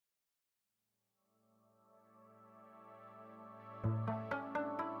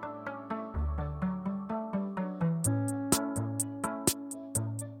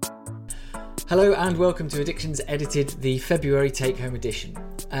Hello and welcome to Addictions Edited, the February take-home edition.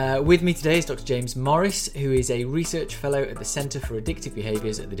 With me today is Dr. James Morris, who is a research fellow at the Centre for Addictive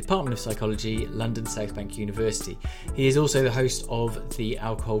Behaviours at the Department of Psychology, London South Bank University. He is also the host of the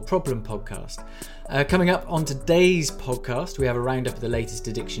Alcohol Problem podcast. Coming up on today's podcast, we have a roundup of the latest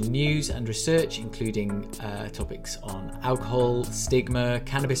addiction news and research, including topics on alcohol, stigma,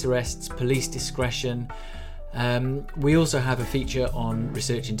 cannabis arrests, police discretion. We also have a feature on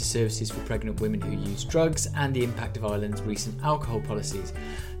research into services for pregnant women who use drugs and the impact of Ireland's recent alcohol policies.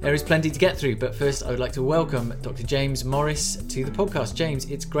 There is plenty to get through, but first I would like to welcome Dr. James Morris to the podcast. James,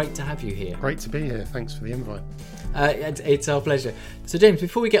 it's great to have you here. Great to be here. Thanks for the invite. It's our pleasure. So James,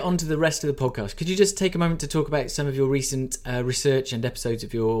 before we get on to the rest of the podcast, could you just take a moment to talk about some of your recent research and episodes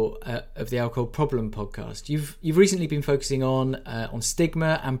of your of the Alcohol Problem podcast? You've recently been focusing on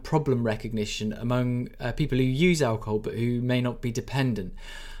stigma and problem recognition among people who use alcohol but who may not be dependent.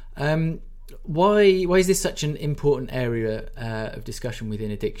 Why is this such an important area of discussion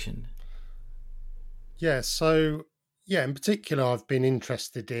within addiction? In particular, I've been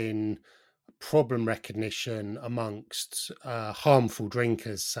interested in problem recognition amongst harmful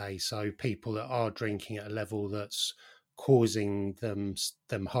drinkers, so people that are drinking at a level that's causing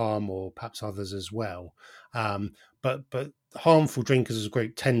them harm, or perhaps others as well. But harmful drinkers as a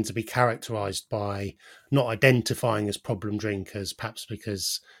group tend to be characterised by not identifying as problem drinkers, perhaps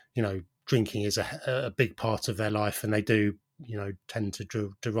because drinking is a big part of their life, and they do tend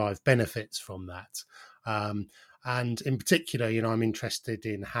to derive benefits from that. And in particular, I'm interested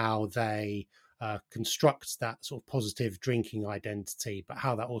in how they construct that sort of positive drinking identity, but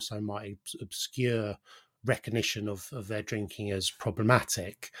how that also might obscure recognition of their drinking as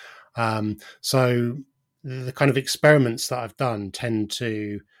problematic. So the kind of experiments that I've done tend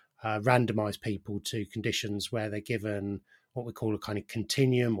to randomize people to conditions where they're given what we call a kind of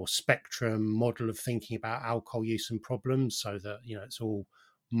continuum or spectrum model of thinking about alcohol use and problems, so that it's all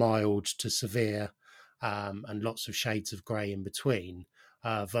mild to severe, and lots of shades of grey in between,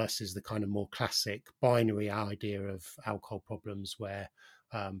 versus the kind of more classic binary idea of alcohol problems where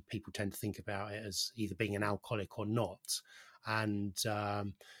people tend to think about it as either being an alcoholic or not. And,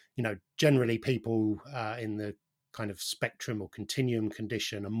 generally people in the kind of spectrum or continuum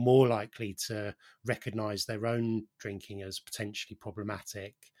condition are more likely to recognise their own drinking as potentially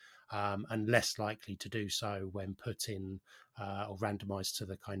problematic, and less likely to do so when put in or randomised to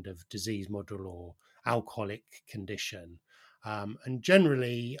the kind of disease model or alcoholic condition. And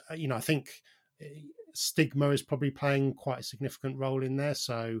generally, I think stigma is probably playing quite a significant role in there.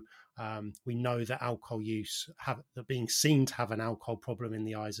 So we know that alcohol use, that being seen to have an alcohol problem in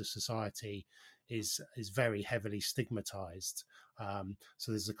the eyes of society is very heavily stigmatized.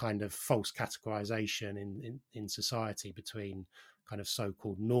 So there's a kind of false categorization in society between kind of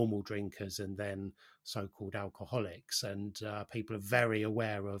so-called normal drinkers and then so-called alcoholics. And people are very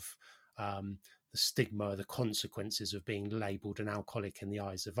aware of the stigma, the consequences of being labelled an alcoholic in the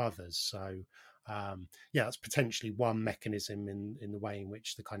eyes of others. So that's potentially one mechanism in the way in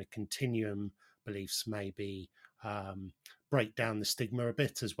which the kind of continuum beliefs maybe break down the stigma a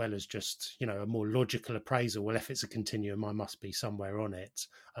bit, as well as just a more logical appraisal. Well, if it's a continuum, I must be somewhere on it,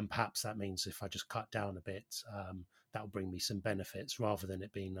 and perhaps that means if I just cut down a bit, that'll bring me some benefits, rather than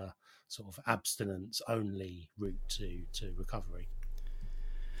it being a sort of abstinence only route to recovery.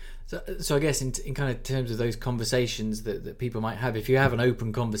 So I guess in kind of terms of those conversations that people might have, if you have an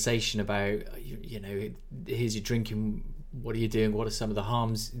open conversation about, here's your drinking, what are you doing, what are some of the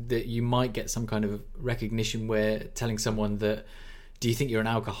harms, that you might get some kind of recognition where telling someone that, do you think you're an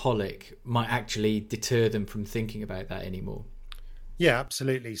alcoholic, might actually deter them from thinking about that anymore. Yeah,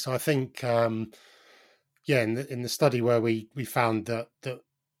 absolutely. So I think, in the study where we found that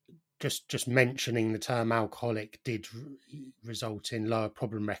just mentioning the term alcoholic did result in lower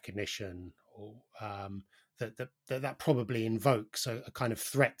problem recognition, or that probably invokes a kind of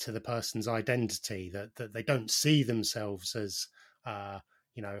threat to the person's identity, that they don't see themselves as as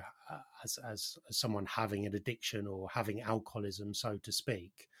someone having an addiction or having alcoholism, so to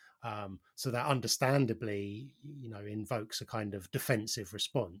speak. So that understandably, invokes a kind of defensive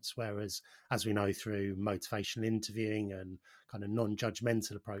response. Whereas, as we know through motivational interviewing and kind of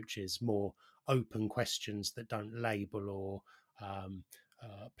non-judgmental approaches, more open questions that don't label or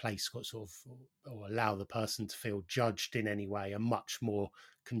place sort of, or allow the person to feel judged in any way, are much more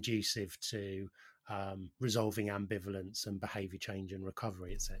conducive to resolving ambivalence and behaviour change and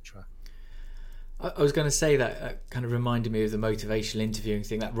recovery, etc. I was going to say that kind of reminded me of the motivational interviewing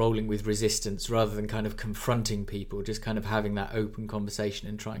thing, that rolling with resistance rather than kind of confronting people, just kind of having that open conversation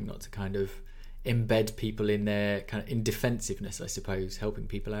and trying not to kind of embed people in their kind of in defensiveness, I suppose, helping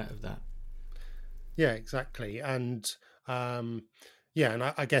people out of that. Yeah, exactly. And and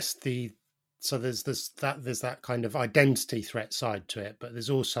I guess there's that kind of identity threat side to it, but there's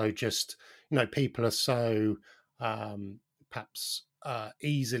also just, people are so perhaps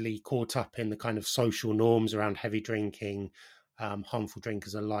easily caught up in the kind of social norms around heavy drinking. Harmful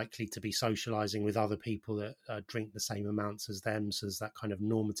drinkers are likely to be socializing with other people that drink the same amounts as them. So there's that kind of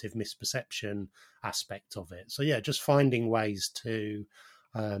normative misperception aspect of it. So yeah, just finding ways to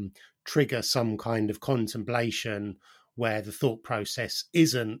trigger some kind of contemplation where the thought process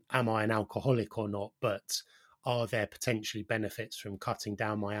isn't, am I an alcoholic or not, but are there potentially benefits from cutting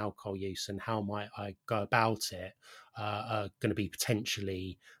down my alcohol use, and how might I go about it, are going to be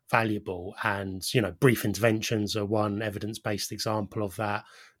potentially valuable. And, brief interventions are one evidence-based example of that.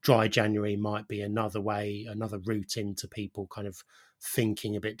 Dry January might be another route into people kind of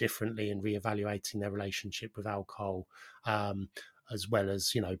thinking a bit differently and reevaluating their relationship with alcohol, as well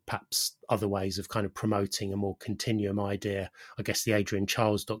as, perhaps other ways of kind of promoting a more continuum idea. I guess the Adrian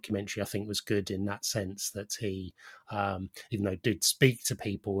Charles documentary, I think, was good in that sense, that he, even though did speak to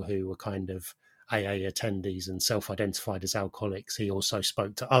people who were kind of AA attendees and self-identified as alcoholics, he also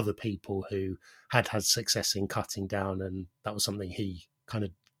spoke to other people who had success in cutting down. And that was something he kind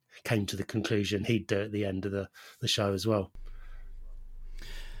of came to the conclusion he'd do at the end of the show as well.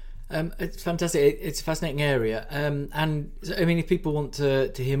 It's fantastic. It's a fascinating area, and I mean, if people want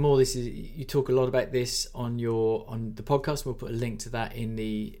to hear more, you talk a lot about this on the podcast. We'll put a link to that in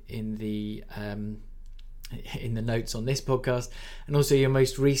the notes on this podcast, and also your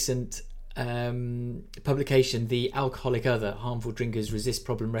most recent publication, The Alcoholic Other: Harmful Drinkers Resist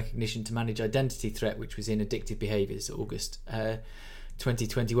Problem Recognition to Manage Identity Threat, which was in Addictive Behaviours, August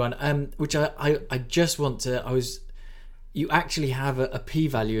 2021. Which I just want to. You actually have a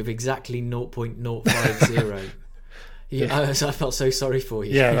p-value of exactly 0.050. Yeah, so I felt so sorry for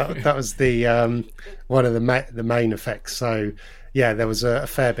you. Yeah, that was the one of the main effects. So yeah, there was a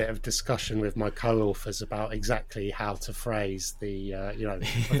fair bit of discussion with my co-authors about exactly how to phrase the I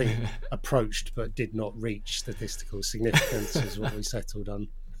think approached but did not reach statistical significance is what we settled on.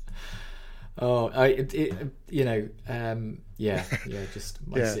 Oh, just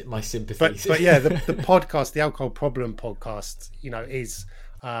my sympathies. But yeah, the podcast, the Alcohol Problem podcast, is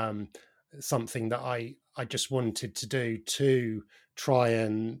something that I just wanted to do to try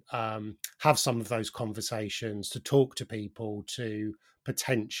and have some of those conversations, to talk to people, to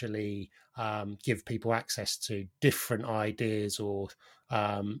potentially give people access to different ideas or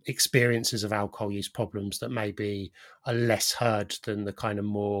experiences of alcohol use problems that maybe are less heard than the kind of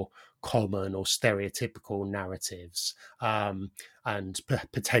more common or stereotypical narratives, and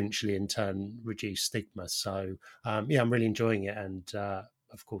potentially in turn reduce stigma. So I'm really enjoying it, and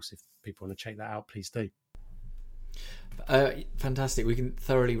of course, if people want to check that out, please do. Fantastic. We can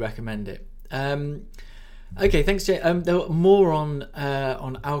thoroughly recommend it. Okay, thanks, Jay. There were more on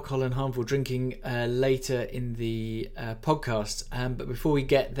alcohol and harmful drinking later in the podcast. But before we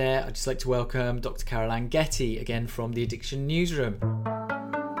get there, I'd just like to welcome Dr. Caroline Getty again from the Addiction Newsroom.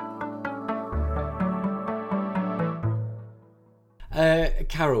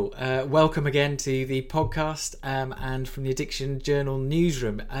 Carol, welcome again to the podcast and from the Addiction Journal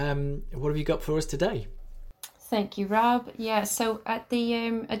Newsroom. What have you got for us today? Thank you, Rob. Yeah, so at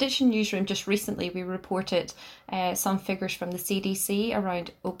the Addiction Newsroom just recently we reported some figures from the CDC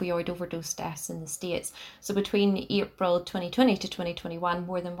around opioid overdose deaths in the States. So between April 2020 to 2021,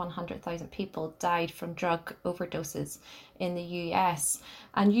 more than 100,000 people died from drug overdoses in the US.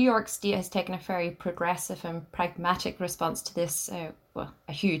 And New York State has taken a very progressive and pragmatic response to this, a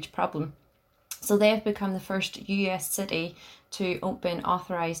huge problem. So they have become the first US city to open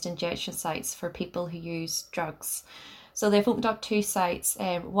authorised injection sites for people who use drugs. So they've opened up 2 sites,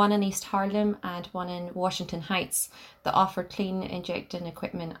 one in East Harlem and one in Washington Heights, that offer clean injecting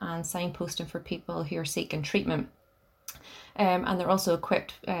equipment and signposting for people who are seeking treatment. And they're also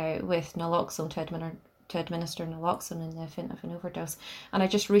equipped with naloxone to administer naloxone in the event of an overdose. And I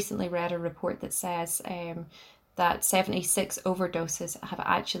just recently read a report that says that 76 overdoses have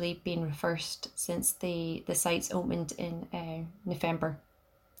actually been reversed since the sites opened in November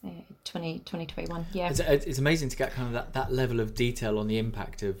 2021. Yeah, it's amazing to get kind of that level of detail on the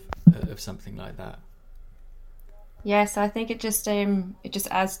impact of something like that. Yeah, so I think it just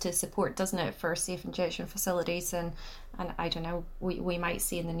adds to support, doesn't it, for safe injection facilities, and I don't know, we might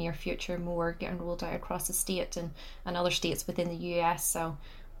see in the near future more getting rolled out across the state and other states within the US. So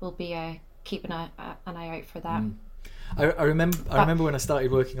we'll be keeping an eye out for that. I remember when I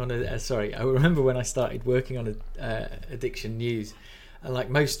started working on Addiction News, and like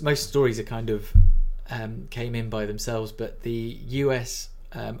most stories are kind of came in by themselves, but the US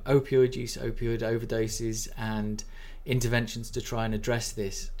opioid use, opioid overdoses, and interventions to try and address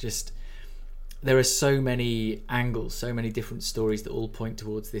this. Just there are so many angles, so many different stories that all point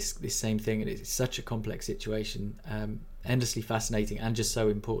towards this same thing, and it's such a complex situation, endlessly fascinating and just so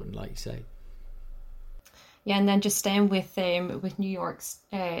important, like you say. Yeah, and then just staying with New York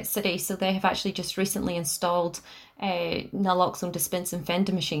City, so they have actually just recently installed naloxone dispensing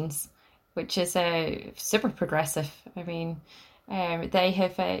vending machines, which is super progressive. I mean, they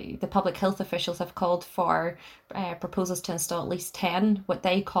have the public health officials have called for proposals to install at least 10 what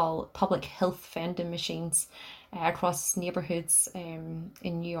they call public health vending machines across neighborhoods in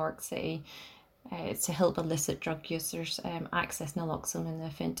New York City. To help illicit drug users access naloxone in the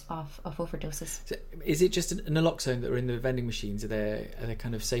event of overdoses. So is it just naloxone that are in the vending machines? Are there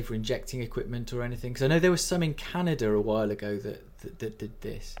kind of safer injecting equipment or anything? Because I know there was some in Canada a while ago that did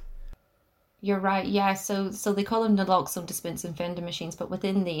this. You're right. Yeah. So they call them naloxone dispensing vending machines, but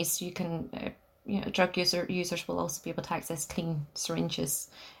within these, you can drug users will also be able to access clean syringes,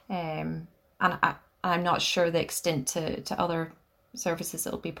 and I'm not sure the extent to other services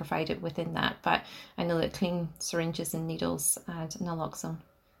that will be provided within that, but I know that clean syringes and needles and naloxone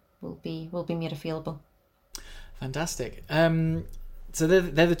will be made available. Fantastic. So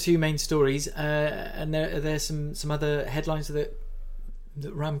they're the two main stories, and there's some other headlines that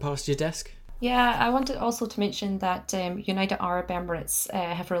ran past your desk. Yeah, I wanted also to mention that United Arab Emirates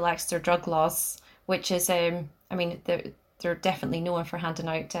have relaxed their drug laws, which is they're definitely known for handing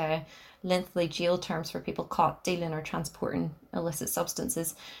out lengthy jail terms for people caught dealing or transporting illicit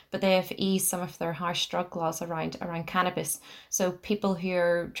substances, but they have eased some of their harsh drug laws around cannabis. So people who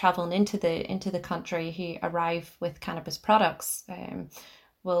are traveling into the country who arrive with cannabis products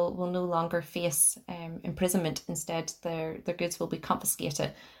will no longer face imprisonment. Instead, their goods will be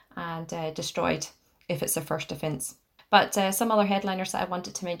confiscated and destroyed if it's their first offence. But some other headliners that I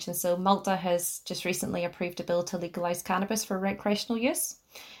wanted to mention. So Malta has just recently approved a bill to legalise cannabis for recreational use.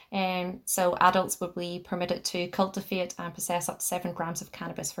 So adults will be permitted to cultivate and possess up to 7 grams of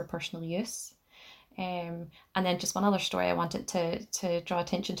cannabis for personal use. And then just one other story I wanted to draw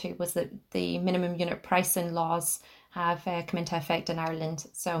attention to was that the minimum unit pricing laws have come into effect in Ireland.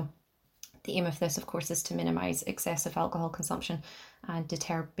 So the aim of this, of course, is to minimise excessive alcohol consumption and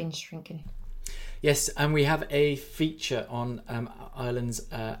deter binge drinking. Yes, and we have a feature on Ireland's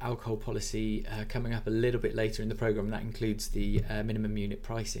alcohol policy coming up a little bit later in the programme. That includes the minimum unit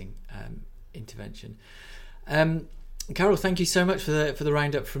pricing intervention. Carol, thank you so much for the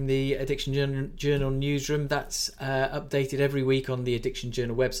roundup from the Addiction Journal newsroom. That's updated every week on the Addiction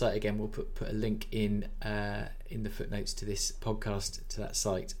Journal website. Again, we'll put a link in the footnotes to this podcast to that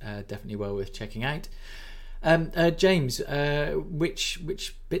site. Definitely well worth checking out. James,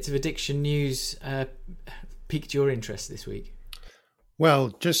 which bits of addiction news piqued your interest this week? Well,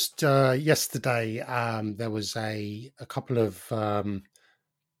 just yesterday there was a couple of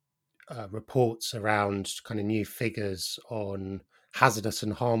reports around kind of new figures on hazardous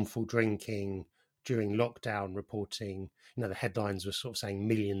and harmful drinking during lockdown, reporting, the headlines were sort of saying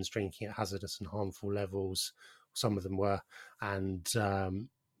millions drinking at hazardous and harmful levels. Some of them were, and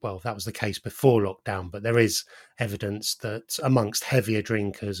well, that was the case before lockdown, but there is evidence that amongst heavier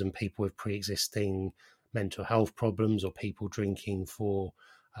drinkers and people with pre-existing mental health problems or people drinking for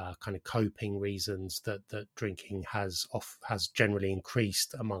kind of coping reasons, that drinking has generally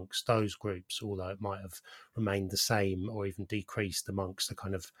increased amongst those groups, although it might have remained the same or even decreased amongst the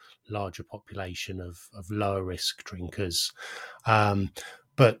kind of larger population of lower risk drinkers.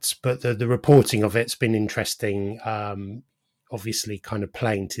 But the reporting of it's been interesting. Obviously kind of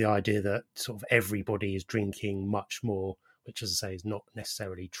playing to the idea that sort of everybody is drinking much more, which, as I say, is not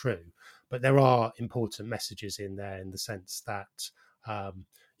necessarily true. But there are important messages in there in the sense that,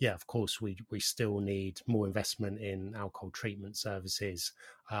 of course, we still need more investment in alcohol treatment services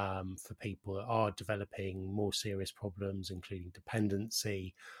for people that are developing more serious problems, including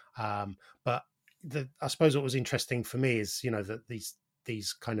dependency. But I suppose what was interesting for me is, that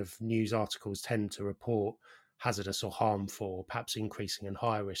these kind of news articles tend to report hazardous or harmful, perhaps increasing and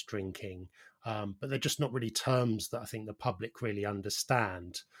high risk drinking, but they're just not really terms that I think the public really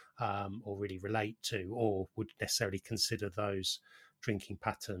understand or really relate to, or would necessarily consider those drinking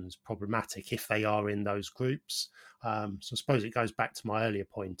patterns problematic if they are in those groups. So I suppose it goes back to my earlier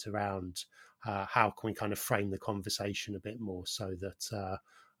point around how can we kind of frame the conversation a bit more so that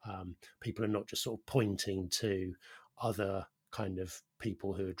people are not just sort of pointing to other kind of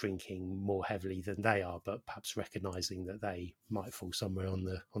people who are drinking more heavily than they are, but perhaps recognizing that they might fall somewhere on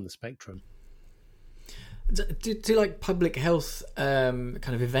the spectrum. To like public health kind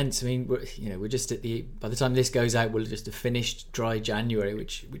of events. I mean, we're just by the time this goes out, we'll just have finished Dry January,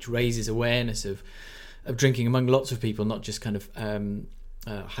 which raises awareness of drinking among lots of people, not just kind of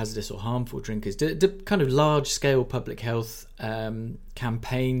hazardous or harmful drinkers. Do kind of large scale public health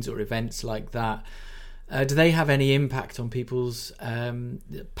campaigns or events like that, do they have any impact on people's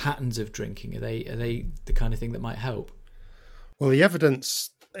patterns of drinking? Are they the kind of thing that might help? Well, the evidence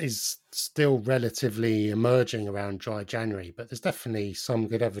is still relatively emerging around Dry January, but there's definitely some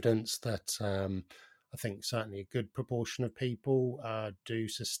good evidence that I think certainly a good proportion of people do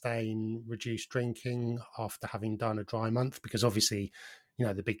sustain reduced drinking after having done a dry month, because obviously,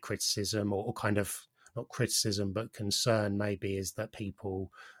 the big criticism or kind of not criticism, but concern maybe is that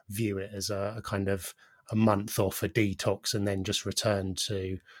people view it as a kind of a month off a detox and then just return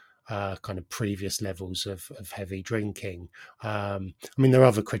to kind of previous levels of heavy drinking. I mean, there are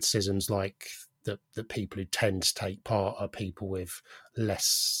other criticisms like that people who tend to take part are people with less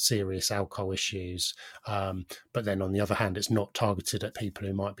serious alcohol issues. But then on the other hand, it's not targeted at people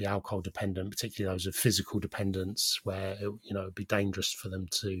who might be alcohol dependent, particularly those of physical dependence, where it'd be dangerous for them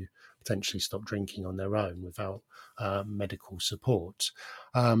to potentially stop drinking on their own without medical support.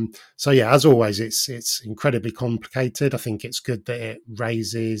 So yeah, as always, it's incredibly complicated. I think it's good that it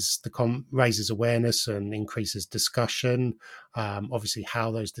raises awareness and increases discussion. Obviously, how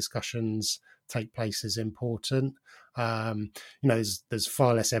those discussions take place is important. There's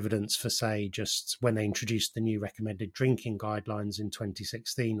far less evidence for, say, just when they introduced the new recommended drinking guidelines in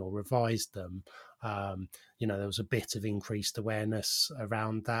 2016 or revised them, there was a bit of increased awareness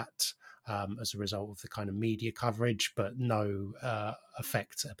around that as a result of the kind of media coverage, but no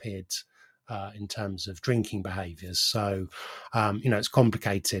effect appeared in terms of drinking behaviours. So, it's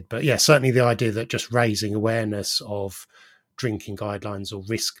complicated. But yeah, certainly the idea that just raising awareness of drinking guidelines or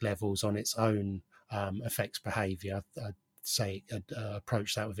risk levels on its own affects behaviour. I'd say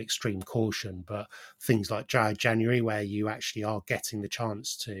approach that with extreme caution. But things like Dry January, where you actually are getting the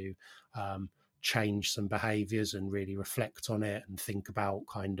chance to change some behaviours and really reflect on it and think about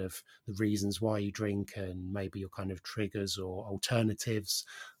kind of the reasons why you drink and maybe your kind of triggers or alternatives,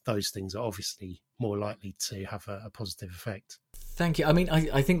 those things are obviously more likely to have a positive effect. Thank you. I mean,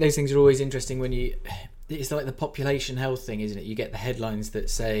 I think those things are always interesting when it's like the population health thing, isn't it? You get the headlines that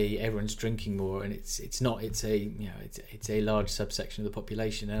say everyone's drinking more, and it's not. It's a large subsection of the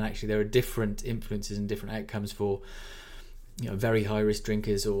population, and actually there are different influences and different outcomes for very high risk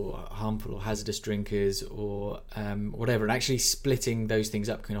drinkers or harmful or hazardous drinkers or whatever. And actually splitting those things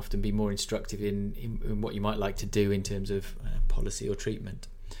up can often be more instructive in what you might like to do in terms of policy or treatment.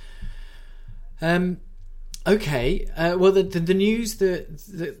 Okay. Well, the news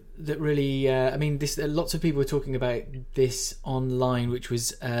that really, I mean, lots of people were talking about this online, which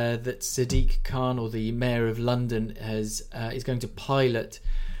was that Sadiq Khan, or the Mayor of London, is going to pilot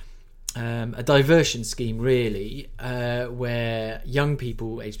a diversion scheme, really, where young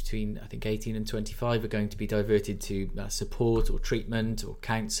people aged between, I think, 18 and 25 are going to be diverted to support or treatment or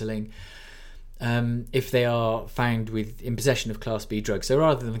counselling if they are found in possession of Class B drugs. So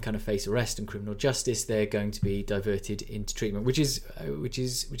rather than kind of face arrest and criminal justice, they're going to be diverted into treatment, which is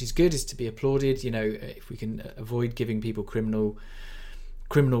good, is to be applauded. If we can avoid giving people criminal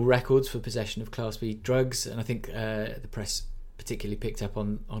records for possession of Class B drugs, and I think the press particularly picked up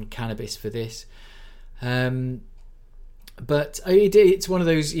on cannabis for this. But it's one of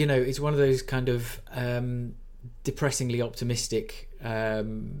those, it's one of those kind of depressingly optimistic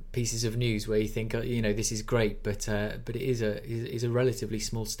pieces of news where you think, this is great, but it is a relatively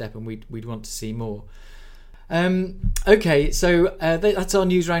small step, and we'd want to see more. Okay, so that's our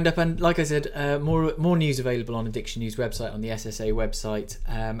news roundup, and like I said, more news available on Addiction News website, on the SSA website,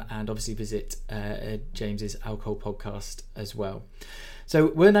 and obviously visit James's Alcohol podcast as well. So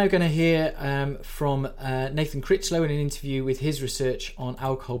we're now going to hear from Nathan Critchlow in an interview with his research on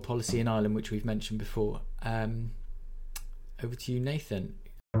alcohol policy in Ireland, which we've mentioned before. Over to you, Nathan.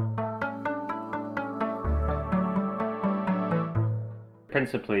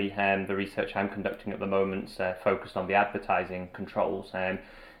 Principally, the research I'm conducting at the moment is focused on the advertising controls, and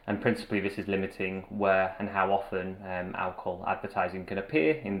principally this is limiting where and how often alcohol advertising can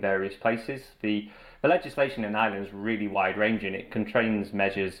appear in various places. The legislation in Ireland is really wide-ranging. It contains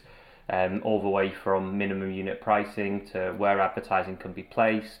measures all the way from minimum unit pricing to where advertising can be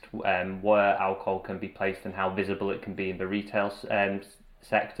placed, where alcohol can be placed and how visible it can be in the retail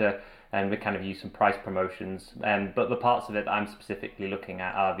sector, and we kind of use some price promotions. But the parts of it that I'm specifically looking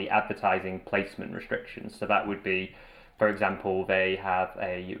at are the advertising placement restrictions. So that would be, for example, they have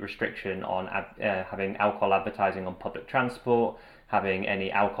a restriction on having alcohol advertising on public transport, having any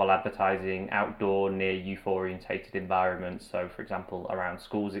alcohol advertising outdoor near youth-orientated environments, so for example around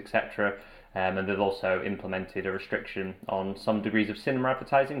schools, etc. And they've also implemented a restriction on some degrees of cinema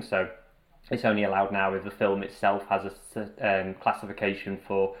advertising, so it's only allowed now if the film itself has a classification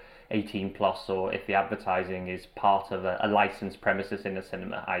for 18 plus, or if the advertising is part of a licensed premises in a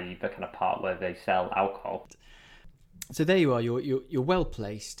cinema, i.e. the kind of part where they sell alcohol. So there you are. You're well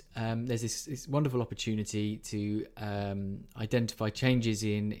placed. There's this wonderful opportunity to identify changes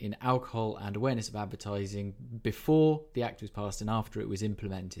in alcohol and awareness of advertising before the Act was passed and after it was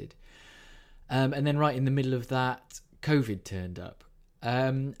implemented. And then right in the middle of that, COVID turned up.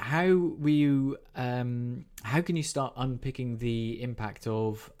 How can you start unpicking the impact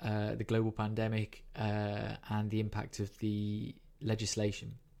of the global pandemic and the impact of the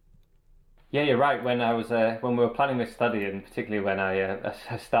legislation? Yeah, you're right. When we were planning this study, and particularly when I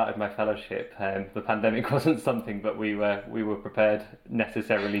started my fellowship, the pandemic wasn't something that we were prepared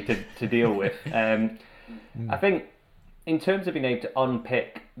necessarily to deal with. I think in terms of being able to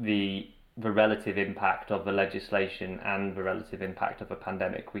unpick the relative impact of the legislation and the relative impact of a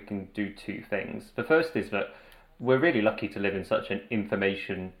pandemic, we can do two things. The first is that we're really lucky to live in such an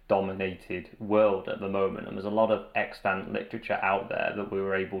information-dominated world at the moment, and there's a lot of extant literature out there that we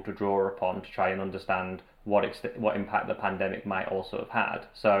were able to draw upon to try and understand what impact the pandemic might also have had.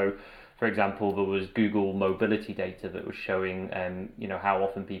 So, for example, there was Google mobility data that was showing, how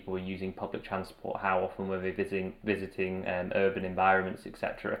often people were using public transport, how often were they visiting urban environments,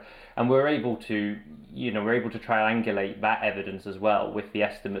 etc. And we're able to triangulate that evidence as well with the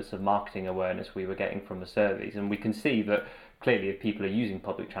estimates of marketing awareness we were getting from the surveys, and we can see that clearly if people are using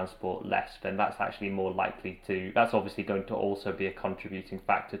public transport less, then that's actually more likely to. That's obviously going to also be a contributing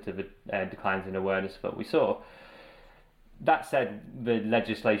factor to the declines in awareness that we saw. That said, the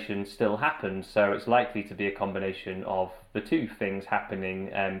legislation still happened, so it's likely to be a combination of the two things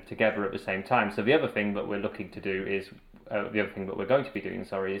happening together at the same time. So the other thing that we're going to be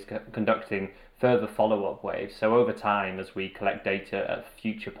doing is conducting further follow-up waves. So over time, as we collect data at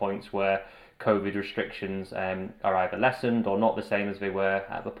future points where COVID restrictions are either lessened or not the same as they were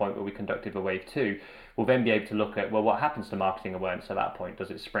at the point where we conducted the wave 2, we'll then be able to look at, well, what happens to marketing awareness at that point?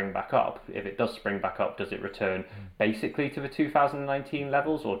 Does it spring back up? If it does spring back up, does it return basically to the 2019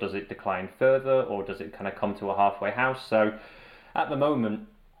 levels, or does it decline further, or does it kind of come to a halfway house? So at the moment,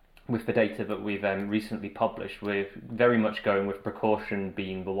 with the data that we've recently published, we're very much going with precaution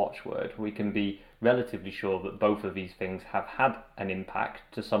being the watchword. We can be relatively sure that both of these things have had an impact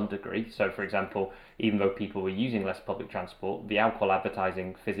to some degree. So, for example, even though people were using less public transport, the alcohol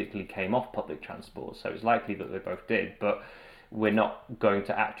advertising physically came off public transport. So it's likely that they both did, but we're not going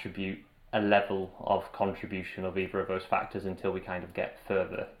to attribute a level of contribution of either of those factors until we kind of get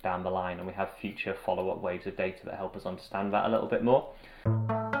further down the line and we have future follow-up waves of data that help us understand that a little bit more.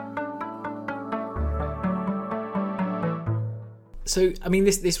 So, I mean,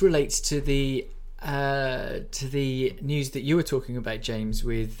 this relates to the news that you were talking about, James,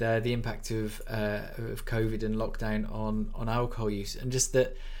 with the impact of COVID and lockdown on alcohol use, and just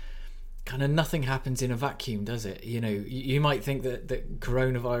that kind of nothing happens in a vacuum, does it? You know, you might think that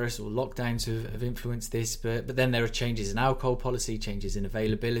coronavirus or lockdowns have influenced this, but then there are changes in alcohol policy, changes in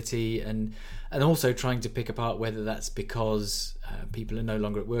availability, and also trying to pick apart whether that's because people are no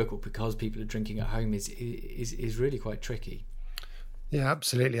longer at work or because people are drinking at home is really quite tricky. Yeah,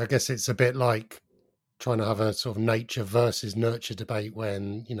 absolutely. I guess it's a bit like trying to have a sort of nature versus nurture debate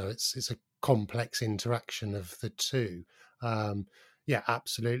when, you know, it's a complex interaction of the two. Yeah,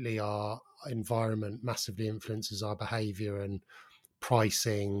 absolutely. Our environment massively influences our behaviour, and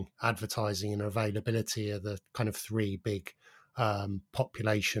pricing, advertising and availability are the kind of three big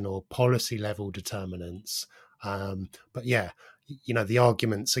population or policy level determinants. But yeah, you know, the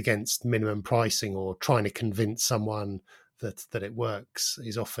arguments against minimum pricing or trying to convince someone that it works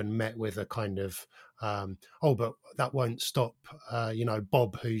is often met with a kind of but that won't stop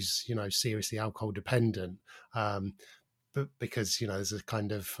Bob, who's seriously alcohol dependent, but because there's a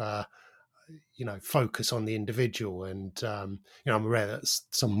kind of focus on the individual, and I'm aware that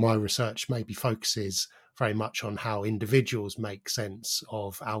some of my research maybe focuses very much on how individuals make sense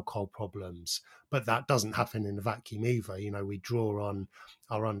of alcohol problems, but that doesn't happen in a vacuum either. We draw on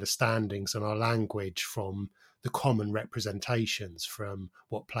our understandings and our language from the common representations from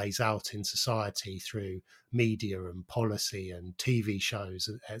what plays out in society through media and policy and TV shows,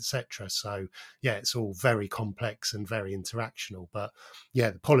 etc. So yeah, it's all very complex and very interactional. But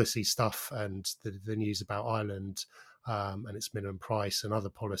yeah, the policy stuff and the news about Ireland and its minimum price and other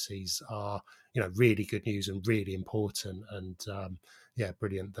policies are really good news and really important. And yeah,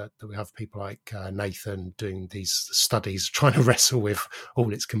 brilliant that we have people like Nathan doing these studies, trying to wrestle with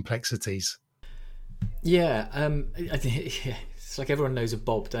all its complexities. Yeah, I think it's like everyone knows a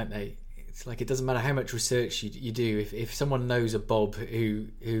Bob, don't they? It's like it doesn't matter how much research you do. If someone knows a Bob who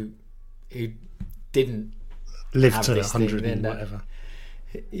didn't live have to this 100 thing, and then, whatever.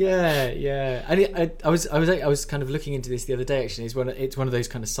 Yeah. And I was kind of looking into this the other day. Actually, it's one of those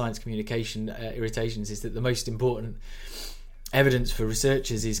kind of science communication irritations. Is that the most important evidence for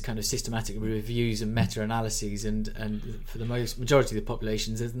researchers is kind of systematic reviews and meta-analyses, and for the majority of the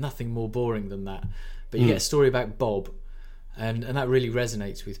populations, there's nothing more boring than that. But you get a story about Bob, and that really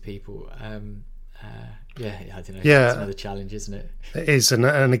resonates with people. I don't know. Yeah, it's another challenge, isn't it? It is, and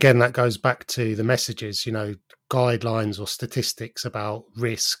again, that goes back to the messages. Guidelines or statistics about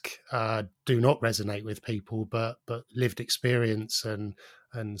risk do not resonate with people, but lived experience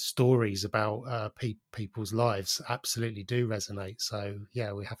and stories about people's lives absolutely do resonate. So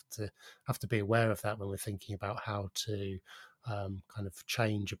yeah, we have to be aware of that when we're thinking about how to kind of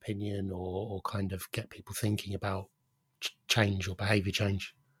change opinion or kind of get people thinking about change or behaviour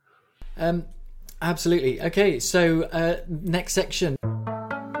change. Absolutely. Okay, so next section.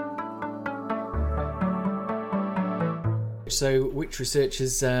 So which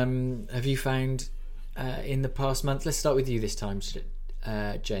researchers have you found in the past month? Let's start with you this time,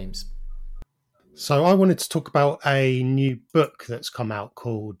 James. So I wanted to talk about a new book that's come out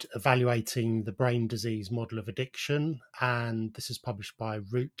called Evaluating the Brain Disease Model of Addiction. And this is published by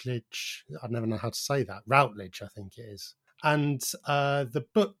Routledge. I never know how to say that. Routledge, I think it is. And the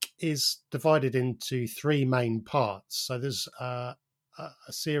book is divided into three main parts. So there's a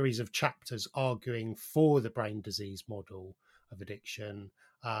series of chapters arguing for the brain disease model of addiction,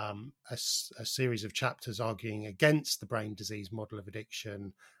 a series of chapters arguing against the brain disease model of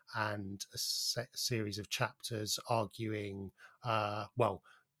addiction, and a series of chapters arguing,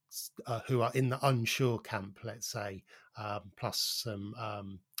 who are in the unsure camp, let's say, plus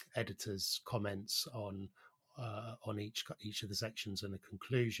some editors' comments on each of the sections and a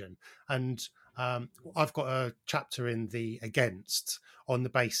conclusion. And I've got a chapter in the against, on the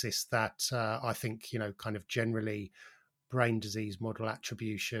basis that I think, kind of generally brain disease model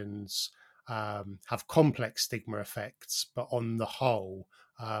attributions have complex stigma effects, but on the whole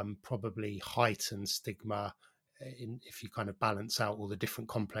probably heighten stigma if you kind of balance out all the different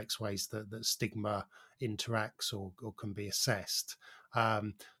complex ways that stigma interacts or can be assessed.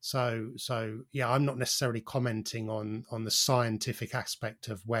 So yeah, I'm not necessarily commenting on the scientific aspect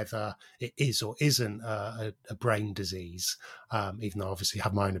of whether it is or isn't a brain disease, even though I obviously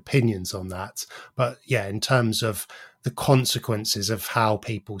have my own opinions on that. But yeah, in terms of the consequences of how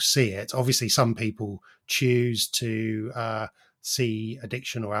people see it, obviously some people choose to see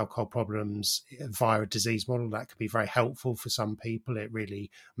addiction or alcohol problems via a disease model. That could be very helpful for some people. It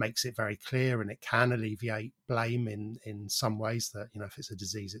really makes it very clear, and it can alleviate blame in some ways that, if it's a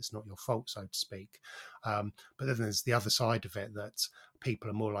disease, it's not your fault, so to speak. But then there's the other side of it, that people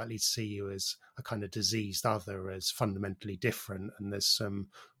are more likely to see you as a kind of diseased other, as fundamentally different. And there's some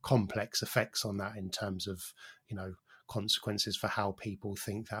complex effects on that in terms of, consequences for how people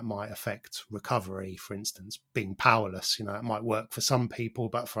think that might affect recovery. For instance, being powerless, that might work for some people,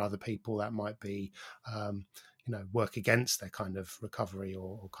 but for other people that might be, work against their kind of recovery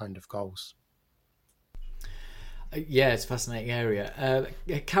or kind of goals. Yeah, it's a fascinating area.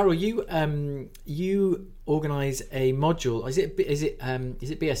 Carol, you organise a module. Is it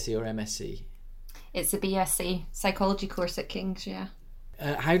BSc or MSc? It's a BSc psychology course at King's. Yeah.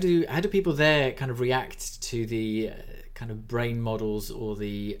 How do people there kind of react to the kind of brain models or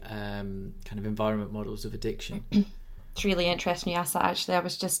the kind of environment models of addiction? It's really interesting you asked that. Actually, I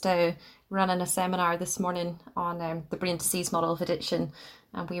was just running a seminar this morning on the brain disease model of addiction,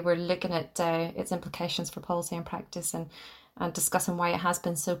 and we were looking at its implications for policy and practice, and discussing why it has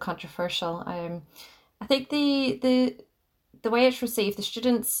been so controversial. I think the way it's received, the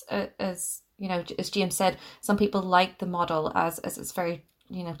students, as James said, some people like the model as it's very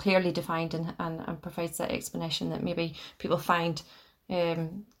clearly defined and provides that explanation that maybe people find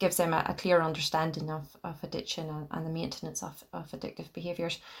gives them a clear understanding of addiction and the maintenance of addictive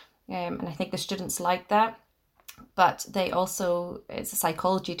behaviours. And I think the students like that, but they also, it's a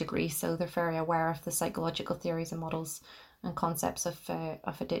psychology degree, so they're very aware of the psychological theories and models and concepts of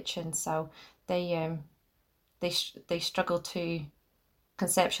addiction. So they struggle to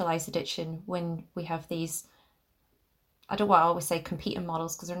conceptualize addiction when we have these, I don't want to always say competing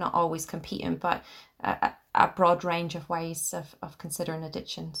models, because they're not always competing, but a broad range of ways of considering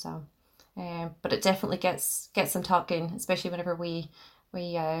addiction. So but it definitely gets them talking, especially whenever we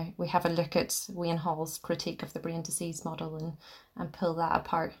we have a look at Wayne Hall's critique of the brain disease model and pull that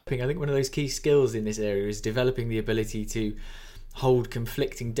apart. I think one of those key skills in this area is developing the ability to hold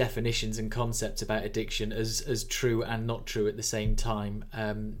conflicting definitions and concepts about addiction as true and not true at the same time,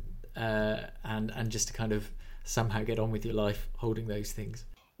 and just to kind of somehow get on with your life holding those things.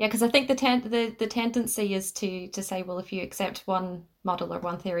 Yeah, because I think the tendency is to say, well, if you accept one model or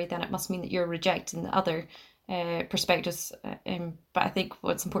one theory, then it must mean that you're rejecting the other perspectives. But I think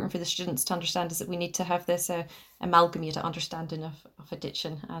what's important for the students to understand is that we need to have this amalgamated understanding of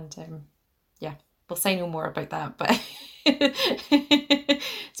addiction. And we'll say no more about that. But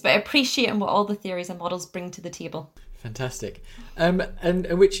it's about appreciating what all the theories and models bring to the table. Fantastic. And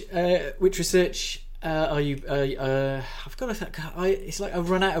which research are you? I've got it's like I've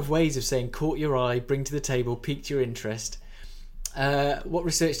run out of ways of saying caught your eye, bring to the table, piqued your interest. What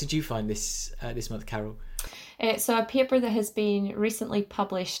research did you find this month, Carol? So a paper that has been recently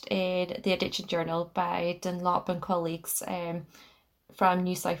published in the Addiction Journal by Dunlop and colleagues from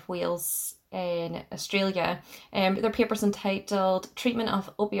New South Wales in Australia. Their paper's entitled Treatment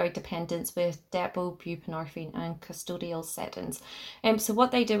of Opioid Dependence with Depo, Buprenorphine and Custodial Settings. So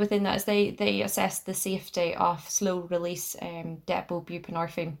what they did within that is they assessed the safety of slow-release Depo,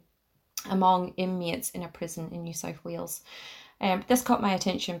 Buprenorphine among inmates in a prison in New South Wales. This caught my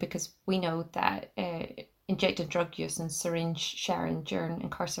attention because we know that injected drug use and syringe sharing during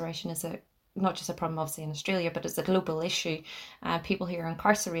incarceration is not just a problem obviously in Australia, but it's a global issue. People who are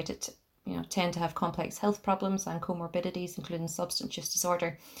incarcerated tend to have complex health problems and comorbidities, including substance use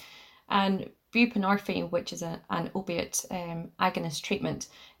disorder. And buprenorphine, which is an opiate agonist treatment,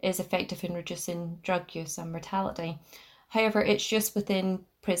 is effective in reducing drug use and mortality. However, its use within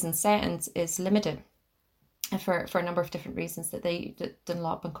prison settings is limited for a number of different reasons that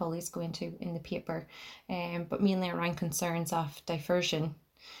Dunlop and colleagues go into in the paper, but mainly around concerns of diversion.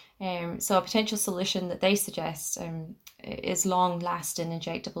 So a potential solution that they suggest is long-lasting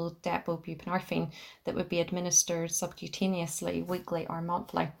injectable Depo buprenorphine that would be administered subcutaneously weekly or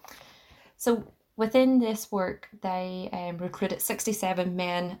monthly. So within this work, they recruited 67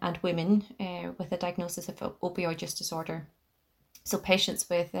 men and women with a diagnosis of opioid use disorder. So patients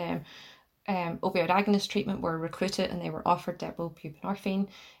with opioid agonist treatment were recruited and they were offered Depo buprenorphine.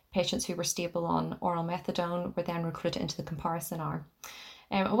 Patients who were stable on oral methadone were then recruited into the comparison arm.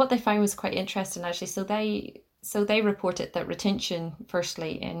 And what they found was quite interesting actually. So they reported that retention,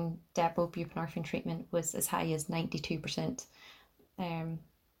 firstly, in Depo buprenorphine treatment was as high as 92%,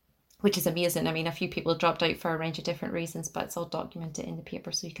 which is amazing. I mean, a few people dropped out for a range of different reasons, but it's all documented in the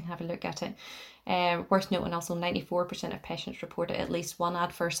paper, so you can have a look at it. Worth noting also, 94% of patients reported at least one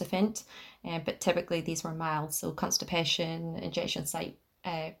adverse event, but typically these were mild, so constipation, injection site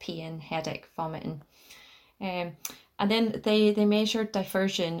pain, headache, vomiting. And then they measured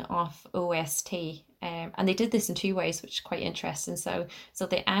diversion of OST, and they did this in two ways, which is quite interesting. So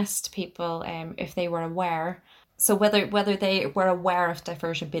they asked people if they were aware, so whether they were aware of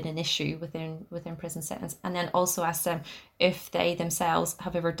diversion being an issue within prison settings, and then also asked them if they themselves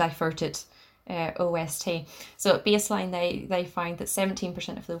have ever diverted OST. So at baseline, they found that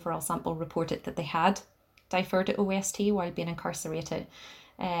 17% of the overall sample reported that they had diverted OST while being incarcerated.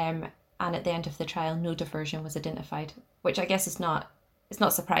 And at the end of the trial, no diversion was identified, which I guess is not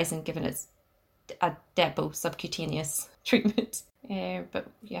surprising given it's a Depo subcutaneous treatment. But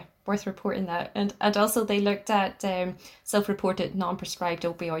yeah, worth reporting that. And also they looked at self-reported non-prescribed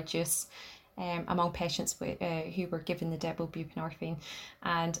opioid use among patients who were given the Depo buprenorphine.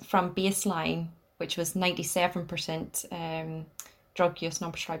 And from baseline, which was 97% drug use,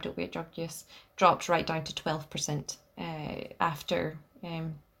 non-prescribed opiate drug use, dropped right down to 12% after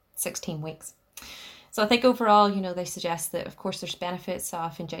 16 weeks. So I think overall, they suggest that of course there's benefits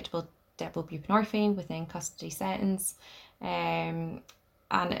of injectable Depo buprenorphine within custody settings, and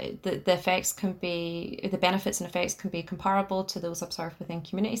the benefits and effects can be comparable to those observed within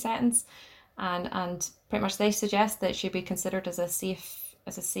community settings, and pretty much they suggest that it should be considered as a safe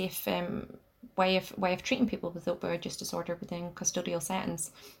way of treating people with opioid use disorder within custodial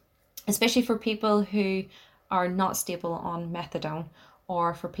settings, especially for people who are not stable on methadone,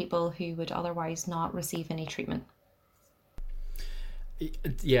 or for people who would otherwise not receive any treatment.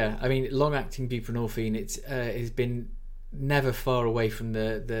 Yeah, I mean, long-acting buprenorphine, it's been never far away from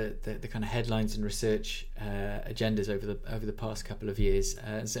the kind of headlines and research agendas over the past couple of years,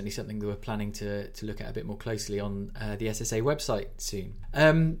 and certainly something that we're planning to look at a bit more closely on the SSA website soon.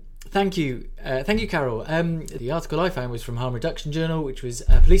 Thank you, Carol. The article I found was from Harm Reduction Journal, which was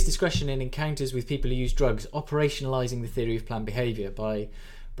Police Discretion in Encounters with People Who Use Drugs, Operationalising the Theory of Planned Behaviour by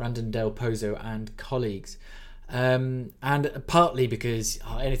Brandon Del Pozo and colleagues. And partly because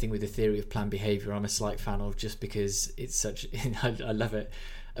anything with the theory of planned behaviour I'm a slight fan of, just because it's such I love it.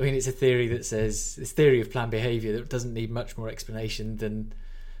 I mean, it's a theory that says, this theory of planned behaviour that doesn't need much more explanation than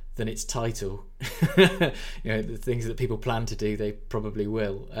its title. The things that people plan to do, they probably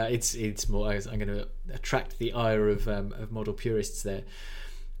will. It's more, I'm going to attract the ire of model purists there.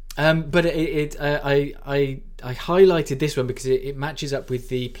 But I highlighted this one because it matches up with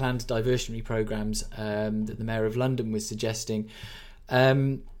the planned diversionary programmes that the Mayor of London was suggesting.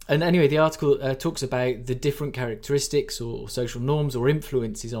 And anyway, the article talks about the different characteristics or social norms or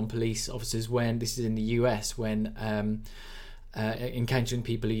influences on police officers when, this is in the US, when encountering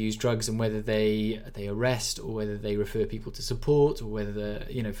people who use drugs, and whether they arrest or whether they refer people to support, or whether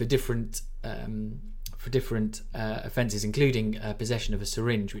for different offences, including possession of a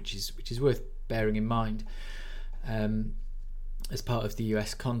syringe, which is worth bearing in mind as part of the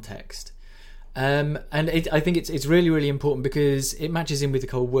US context. I think it's really, really important because it matches in with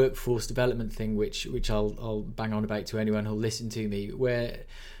the whole workforce development thing, which I'll bang on about to anyone who'll listen to me,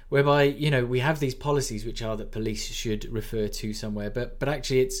 whereby we have these policies which are that police should refer to somewhere, but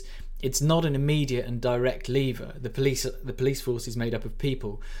actually it's not an immediate and direct lever. The police force is made up of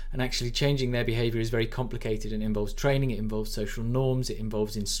people, and actually changing their behaviour is very complicated and involves training, it involves social norms, it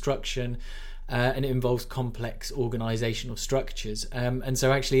involves instruction, and it involves complex organisational structures. And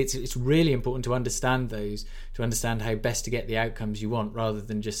so actually it's really important to understand those, to understand how best to get the outcomes you want, rather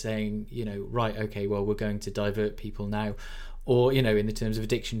than just saying, right, okay, well, we're going to divert people now. Or, in the terms of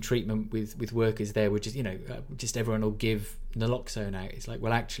addiction treatment with workers there, we're just everyone will give naloxone out. It's like,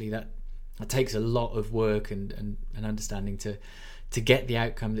 well, actually that takes a lot of work and understanding to get the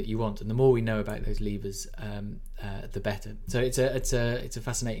outcome that you want. And the more we know about those levers, the better. So it's a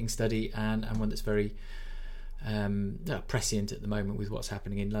fascinating study and one that's very prescient at the moment with what's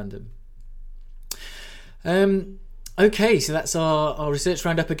happening in London. Okay, so that's our research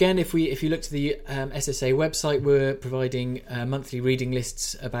roundup again. If you look to the SSA website, we're providing monthly reading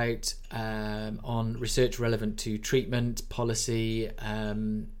lists about on research relevant to treatment policy,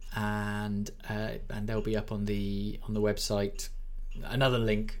 and they'll be up on the website. Another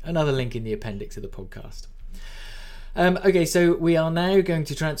link in the appendix of the podcast. Okay, so we are now going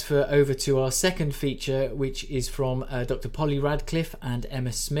to transfer over to our second feature, which is from Dr. Polly Radcliffe and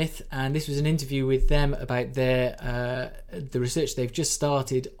Emma Smith, and this was an interview with them about their the research they've just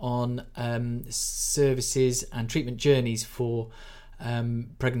started on services and treatment journeys for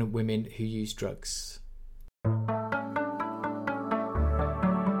pregnant women who use drugs.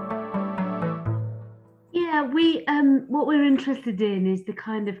 Yeah, we what we're interested in is the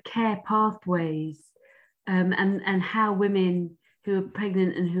kind of care pathways. And how women who are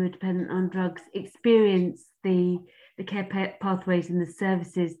pregnant and who are dependent on drugs experience the care pathways and the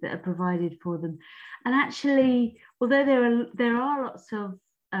services that are provided for them. And actually, although there are lots of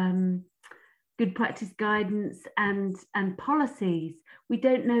good practice guidance and policies, we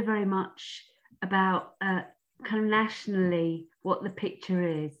don't know very much about kind of nationally what the picture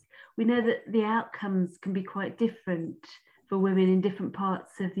is. We know that the outcomes can be quite different for women in different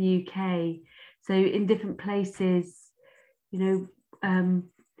parts of the UK. So in different places, there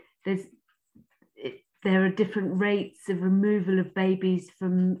are different rates of removal of babies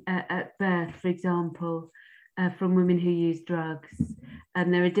from at birth, for example, from women who use drugs,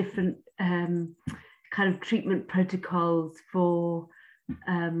 and there are different kind of treatment protocols for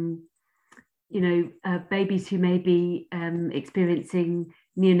babies who may be experiencing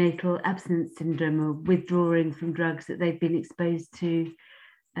neonatal abstinence syndrome or withdrawing from drugs that they've been exposed to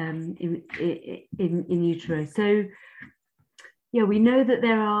in utero. So yeah, we know that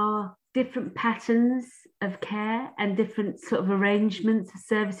there are different patterns of care and different sort of arrangements of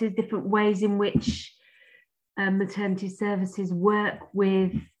services, different ways in which maternity services work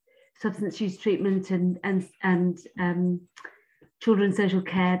with substance use treatment and children's social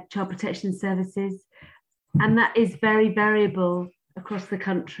care, child protection services, and that is very variable across the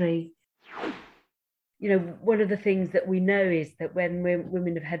country. One of the things that we know is that when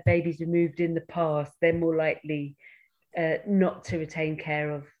women have had babies removed in the past, they're more likely not to retain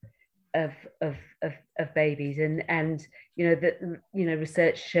care of babies, and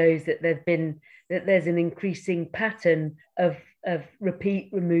research shows that there's an increasing pattern of repeat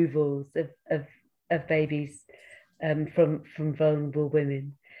removals of babies from vulnerable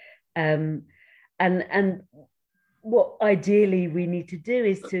women, and what ideally we need to do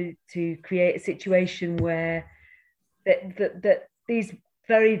is to create a situation where that these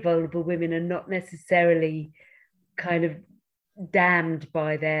very vulnerable women are not necessarily kind of damned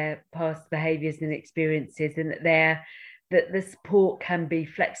by their past behaviours and experiences, and that that the support can be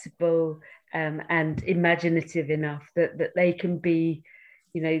flexible and imaginative enough that they can be,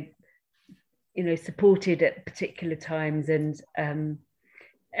 supported at particular times and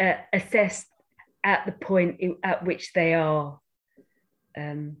assessed at the point at which they are,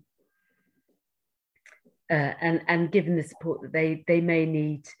 and given the support that they may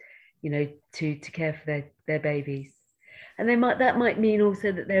need, to care for their babies. And that might mean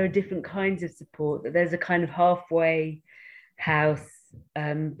also that there are different kinds of support, that there's a kind of halfway house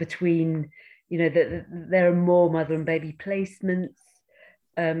between, that there are more mother and baby placements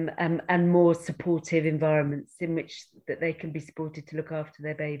and more supportive environments in which that they can be supported to look after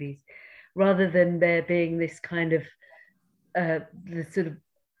their babies, rather than there being this kind of the sort of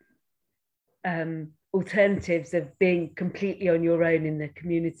alternatives of being completely on your own in the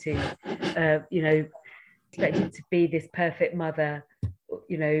community, expected to be this perfect mother,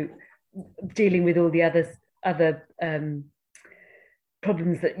 dealing with all the other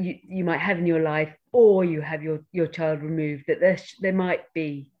problems that you might have in your life, or you have your child removed, that there might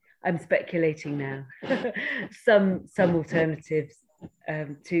be, I'm speculating now, some alternatives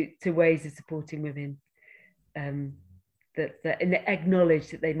to ways of supporting women that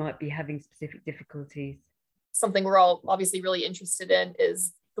acknowledge that they might be having specific difficulties. Something we're all obviously really interested in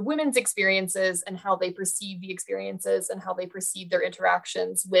is the women's experiences and how they perceive the experiences and how they perceive their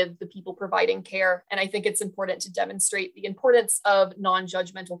interactions with the people providing care. And I think it's important to demonstrate the importance of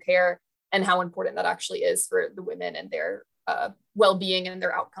non-judgmental care and how important that actually is for the women and their well-being and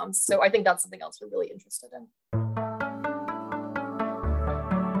their outcomes. So I think that's something else we're really interested in.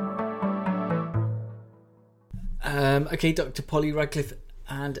 Okay, Dr. Polly Radcliffe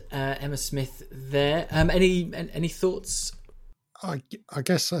and Emma Smith there. Any thoughts? I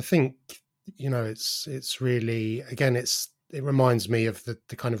guess I think, it's really, again, it reminds me of the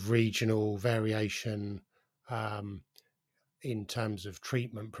kind of regional variation in terms of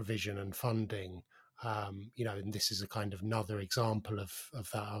treatment provision and funding, and this is a kind of another example of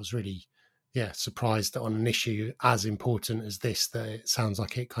that. I was really, surprised that on an issue as important as this, that it sounds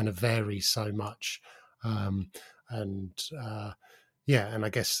like it kind of varies so much. And I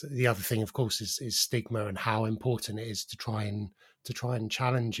guess the other thing, of course, is stigma and how important it is to try and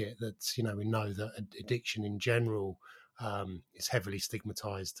challenge it. That we know that addiction in general is heavily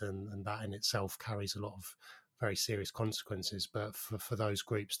stigmatized, and that in itself carries a lot of very serious consequences. But for those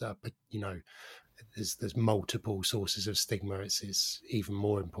groups that there's multiple sources of stigma, it's even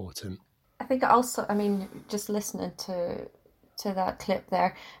more important. I think also, just listening to that clip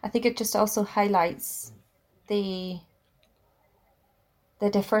there, I think it just also highlights the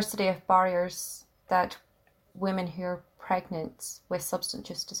diversity of barriers that women who are pregnant with substance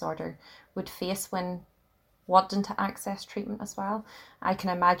use disorder would face when wanting to access treatment as well. I can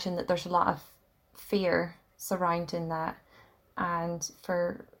imagine that there's a lot of fear surrounding that, and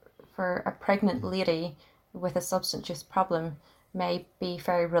for a pregnant lady with a substance use problem may be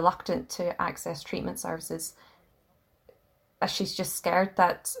very reluctant to access treatment services, as she's just scared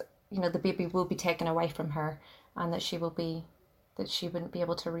that the baby will be taken away from her and that she wouldn't be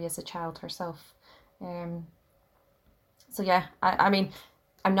able to raise a child herself. I'm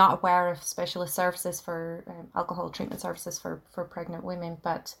not aware of specialist services for alcohol treatment services for pregnant women,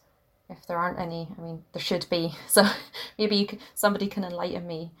 but if there aren't any, there should be. So maybe somebody can enlighten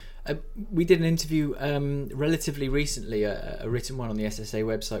me. We did an interview relatively recently, a written one on the SSA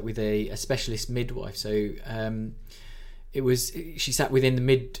website, with a specialist midwife. So she sat within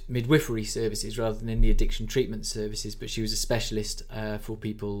the midwifery services rather than in the addiction treatment services, but she was a specialist for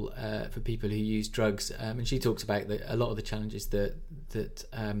people who use drugs, and she talked about a lot of the challenges that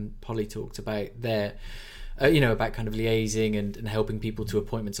Polly talked about there. About kind of liaising and helping people to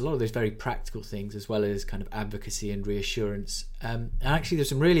appointments, a lot of those very practical things, as well as kind of advocacy and reassurance. And actually, there's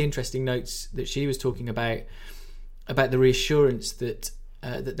some really interesting notes that she was talking about the reassurance that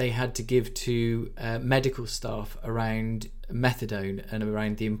they had to give to medical staff around methadone and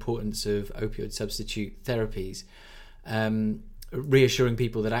around the importance of opioid substitute therapies, reassuring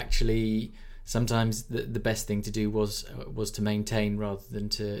people that actually sometimes the best thing to do was to maintain rather than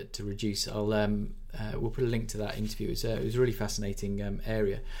to reduce. We'll put a link to that interview. It was a really fascinating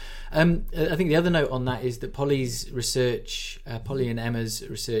area. I think the other note on that is that Polly's research, Polly and Emma's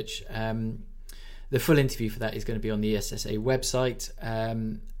research, the full interview for that is going to be on the SSA website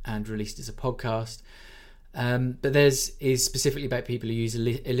and released as a podcast. But theirs is specifically about people who use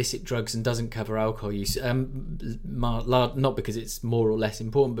illicit drugs and doesn't cover alcohol use. Not because it's more or less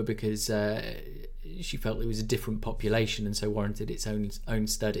important, but because she felt it was a different population and so warranted its own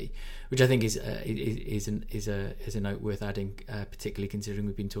study, which I think is a note worth adding, particularly considering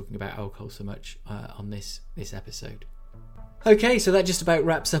we've been talking about alcohol so much on this episode. Okay, so that just about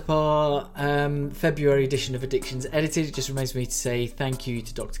wraps up our February edition of Addictions Edited. It just remains for me to say thank you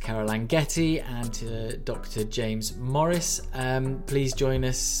to Dr. Caroline Getty and to Dr. James Morris. Please join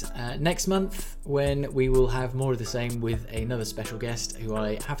us next month when we will have more of the same with another special guest who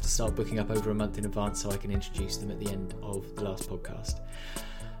I have to start booking up over a month in advance so I can introduce them at the end of the last podcast.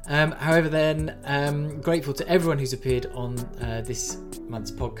 However, then, grateful to everyone who's appeared on this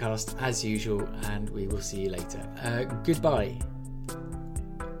month's podcast as usual, and we will see you later. Goodbye.